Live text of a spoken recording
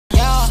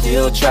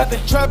still trapping,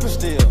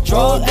 still.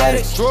 Drug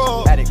addicts,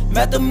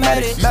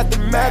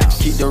 mathematics,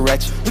 keep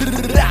direction.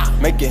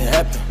 Make it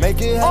happen,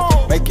 make it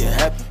happen, make it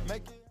happen.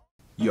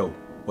 Yo,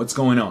 what's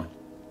going on?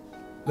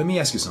 Let me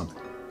ask you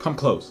something. Come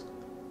close.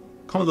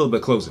 Come a little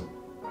bit closer.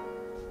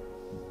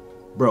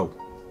 Bro,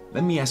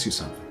 let me ask you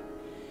something.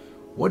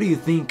 What do you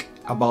think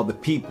about the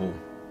people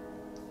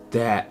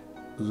that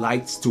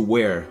likes to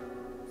wear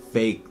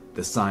fake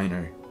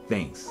designer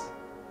things?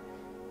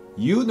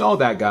 You know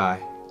that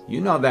guy. You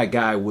know that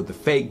guy with the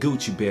fake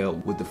Gucci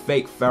belt, with the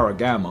fake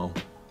Ferragamo,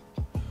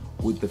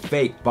 with the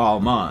fake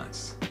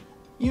Balmains.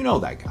 You know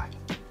that guy.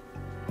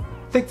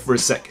 Think for a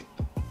second.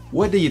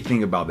 What do you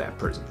think about that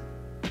person?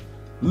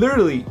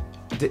 Literally,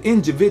 the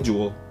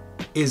individual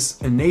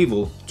is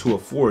unable to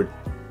afford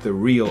the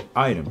real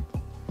item.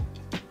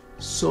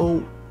 So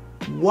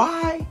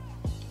why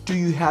do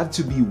you have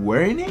to be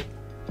wearing it?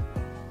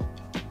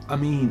 I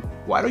mean,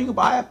 why don't you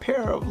buy a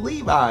pair of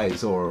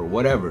Levi's or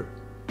whatever?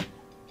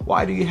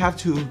 Why do you have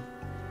to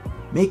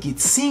make it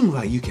seem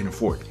like you can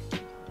afford it?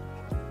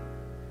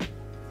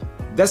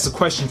 That's a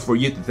question for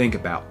you to think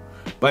about.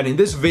 But in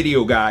this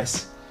video,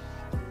 guys,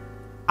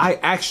 I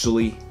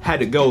actually had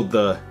to go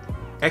the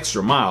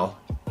extra mile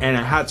and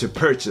I had to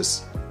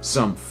purchase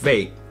some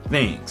fake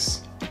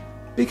things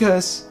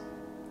because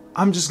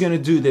I'm just gonna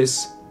do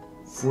this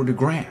for the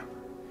gram.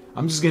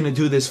 I'm just gonna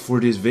do this for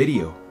this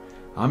video.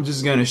 I'm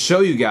just gonna show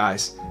you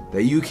guys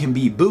that you can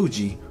be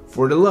bougie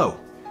for the low.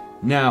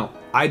 Now,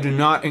 I do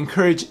not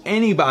encourage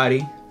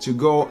anybody to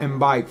go and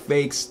buy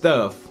fake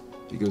stuff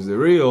because the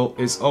real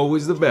is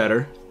always the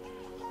better.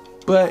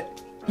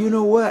 But you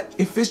know what?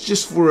 If it's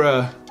just for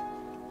a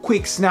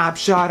quick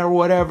snapshot or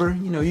whatever,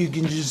 you know, you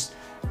can just,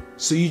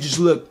 so you just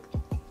look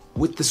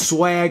with the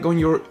swag on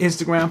your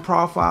Instagram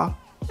profile,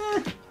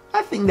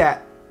 I think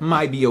that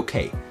might be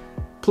okay.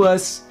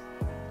 Plus,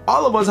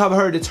 all of us have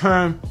heard the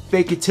term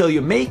fake it till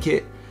you make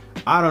it.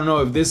 I don't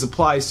know if this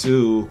applies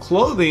to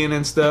clothing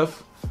and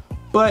stuff,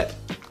 but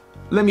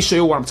let me show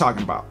you what I'm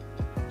talking about.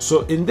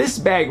 So in this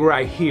bag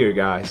right here,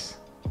 guys,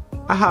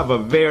 I have a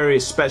very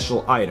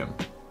special item.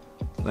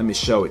 Let me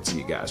show it to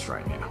you guys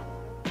right now.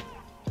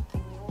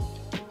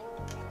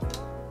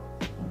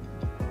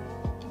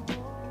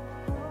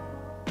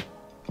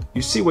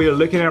 You see what you're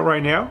looking at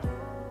right now?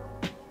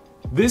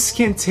 This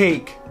can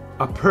take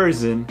a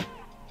person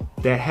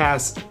that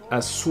has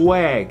a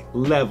swag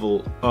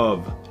level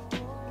of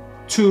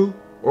 2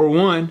 or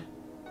 1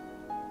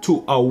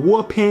 to a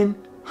whooping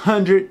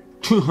 100,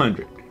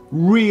 200.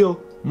 Real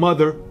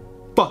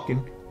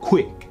motherfucking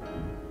quick.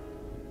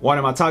 What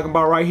am I talking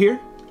about right here?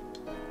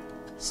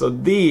 So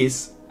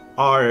these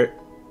are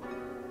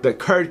the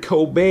Kurt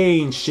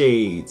Cobain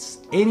shades.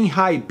 Any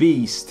hype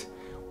beast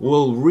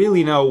will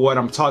really know what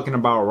I'm talking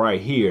about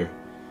right here.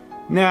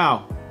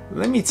 Now,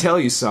 let me tell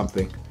you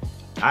something.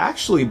 I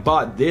actually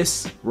bought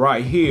this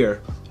right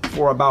here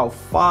for about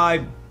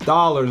 $5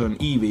 on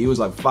eBay. It was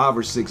like $5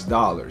 or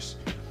 $6.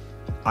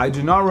 I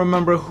do not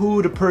remember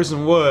who the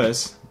person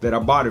was that I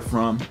bought it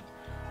from,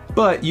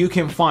 but you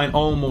can find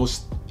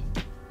almost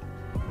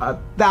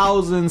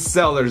 1,000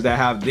 sellers that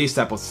have this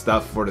type of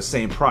stuff for the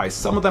same price.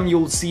 Some of them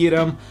you'll see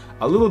them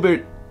a little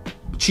bit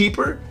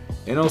cheaper,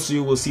 and also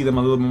you will see them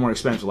a little bit more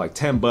expensive, like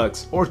 10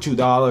 bucks or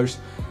 $2.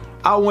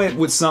 I went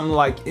with something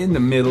like in the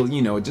middle,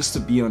 you know, just to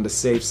be on the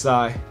safe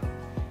side.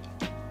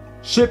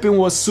 Shipping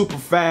was super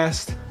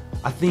fast.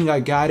 I think I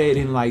got it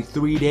in like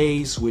 3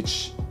 days,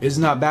 which is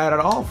not bad at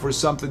all for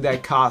something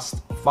that costs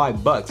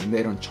 $5 and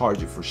they don't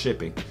charge you for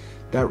shipping.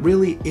 That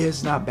really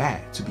is not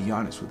bad, to be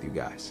honest with you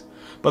guys.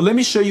 But let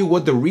me show you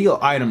what the real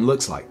item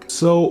looks like.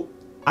 So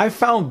I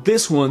found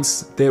this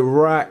one's the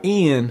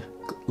Ryan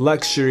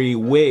luxury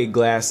wig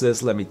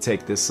glasses. Let me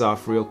take this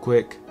off real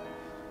quick.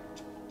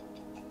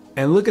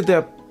 And look at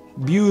that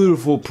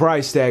beautiful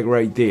price tag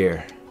right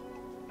there.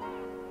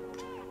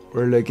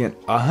 We're looking at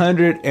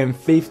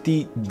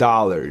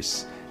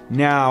 $150.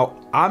 Now,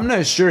 I'm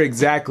not sure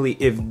exactly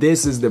if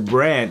this is the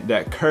brand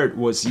that Kurt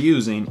was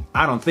using.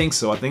 I don't think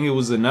so. I think it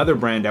was another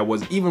brand that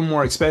was even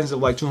more expensive,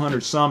 like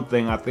 200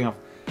 something. I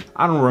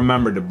don't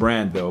remember the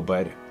brand though,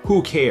 but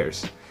who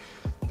cares?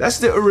 That's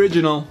the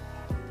original.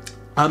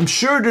 I'm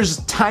sure there's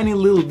tiny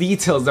little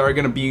details that are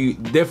gonna be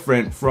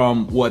different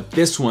from what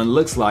this one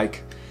looks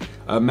like.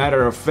 A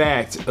matter of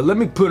fact, let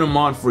me put them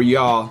on for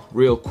y'all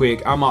real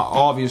quick. I'ma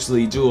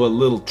obviously do a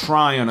little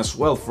try on as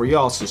well for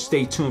y'all, so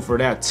stay tuned for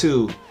that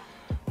too.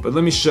 But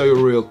let me show you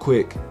real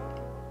quick.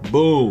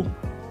 Boom.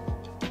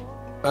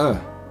 There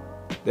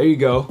you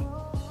go.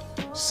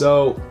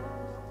 So,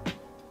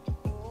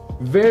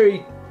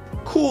 very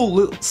cool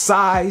little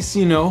size,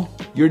 you know.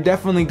 You're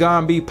definitely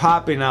gonna be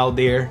popping out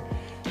there.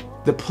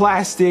 The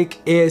plastic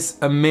is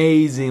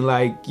amazing,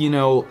 like, you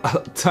know,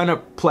 a ton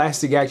of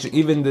plastic action.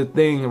 Even the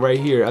thing right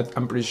here,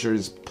 I'm pretty sure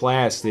is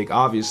plastic.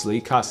 Obviously,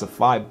 it costs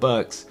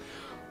 $5.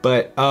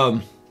 But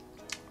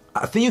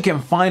I think you can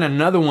find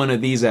another one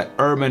of these at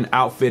Urban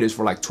Outfitters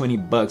for like 20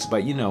 bucks.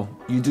 But you know,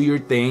 you do your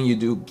thing, you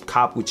do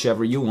cop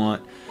whichever you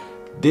want.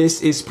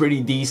 This is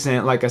pretty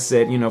decent, like I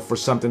said, you know, for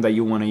something that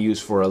you want to use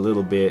for a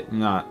little bit,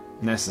 not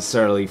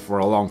necessarily for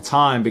a long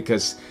time,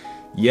 because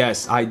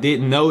yes, I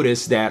did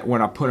notice that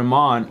when I put them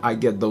on, I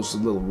get those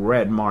little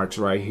red marks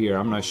right here.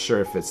 I'm not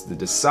sure if it's the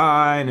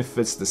design, if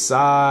it's the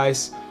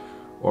size,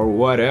 or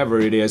whatever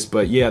it is,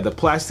 but yeah, the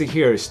plastic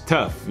here is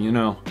tough, you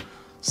know,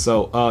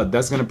 so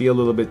that's gonna be a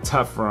little bit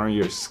tougher on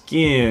your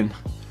skin.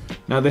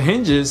 Now the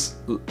hinges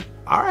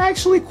are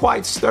actually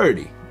quite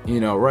sturdy, you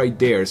know, right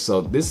there,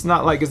 so this is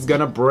not like it's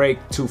gonna break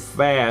too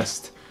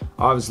fast.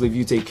 Obviously, if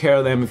you take care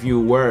of them, if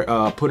you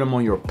put them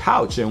on your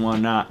pouch and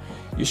whatnot,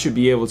 you should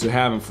be able to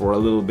have them for a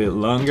little bit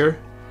longer.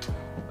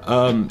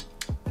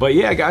 But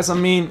yeah, guys, I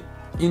mean,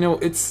 you know,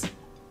 it's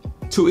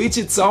to each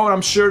its own.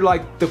 I'm sure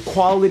like the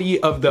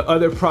quality of the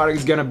other product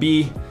is gonna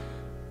be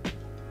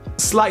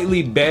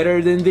slightly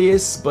better than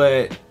this,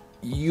 but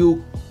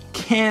you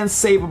can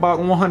save about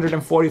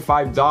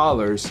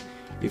 $145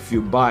 if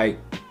you buy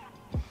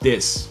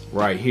this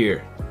right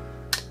here.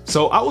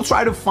 So I will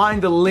try to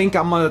find the link.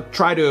 I'm gonna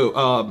try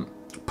to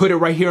put it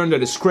right here in the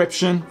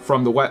description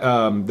from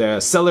the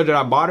seller that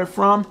I bought it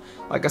from.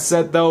 Like I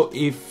said though,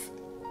 if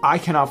I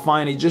cannot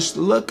find it, just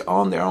look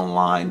on there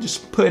online.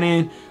 Just put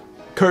in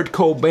Kurt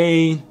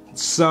Cobain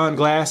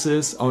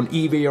sunglasses on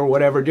eBay or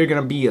whatever. There are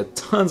gonna be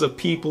tons of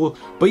people.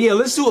 But yeah,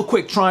 let's do a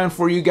quick try on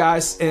for you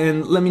guys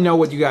and let me know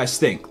what you guys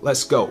think.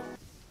 Let's go.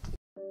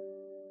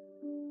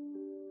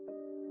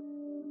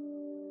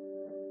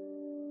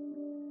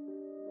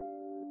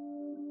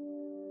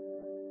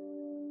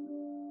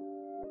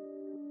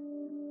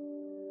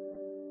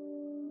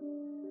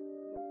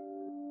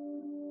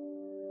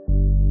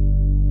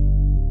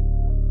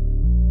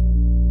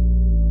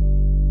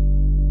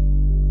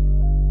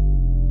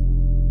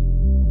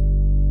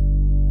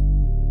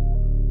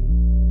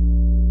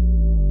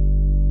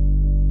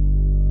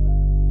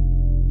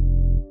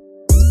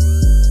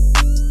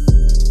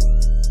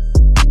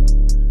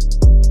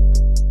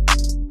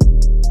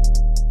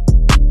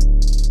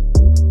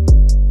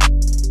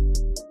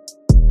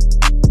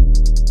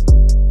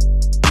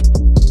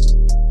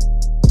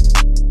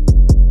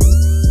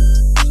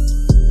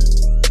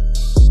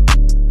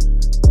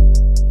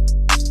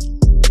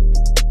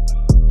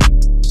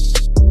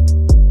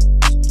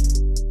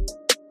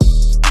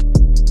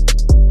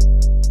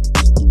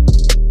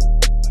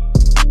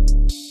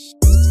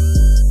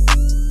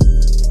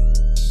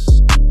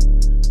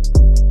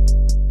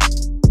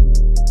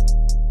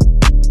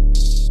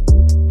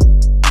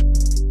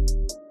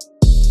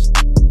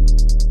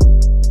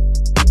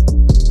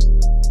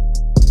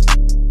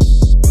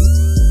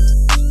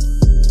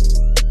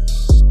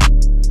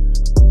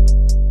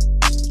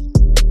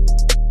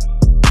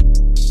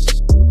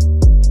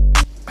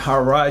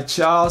 All right,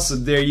 y'all, so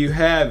there you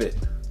have it.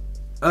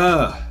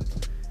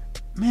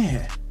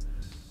 Man,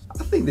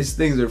 I think these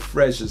things are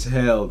fresh as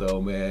hell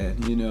though,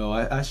 man. You know,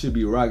 I should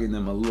be rocking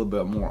them a little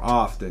bit more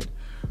often.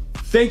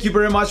 Thank you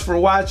very much for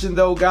watching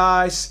though,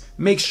 guys.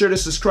 Make sure to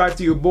subscribe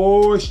to your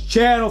boy's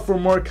channel for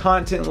more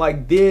content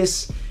like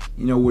this.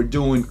 You know, we're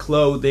doing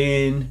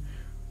clothing,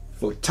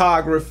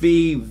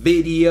 photography,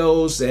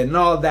 videos, and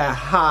all that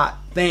hot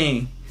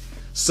thing.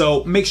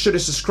 So make sure to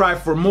subscribe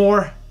for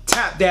more.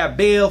 Tap that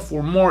bell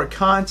for more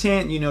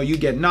content. You know, you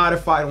get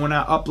notified when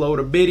I upload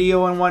a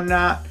video and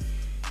whatnot.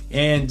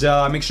 And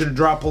make sure to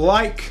drop a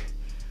like.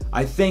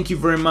 I thank you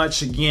very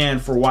much again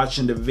for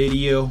watching the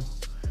video.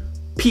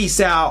 Peace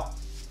out.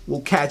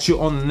 We'll catch you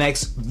on the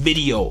next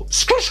video.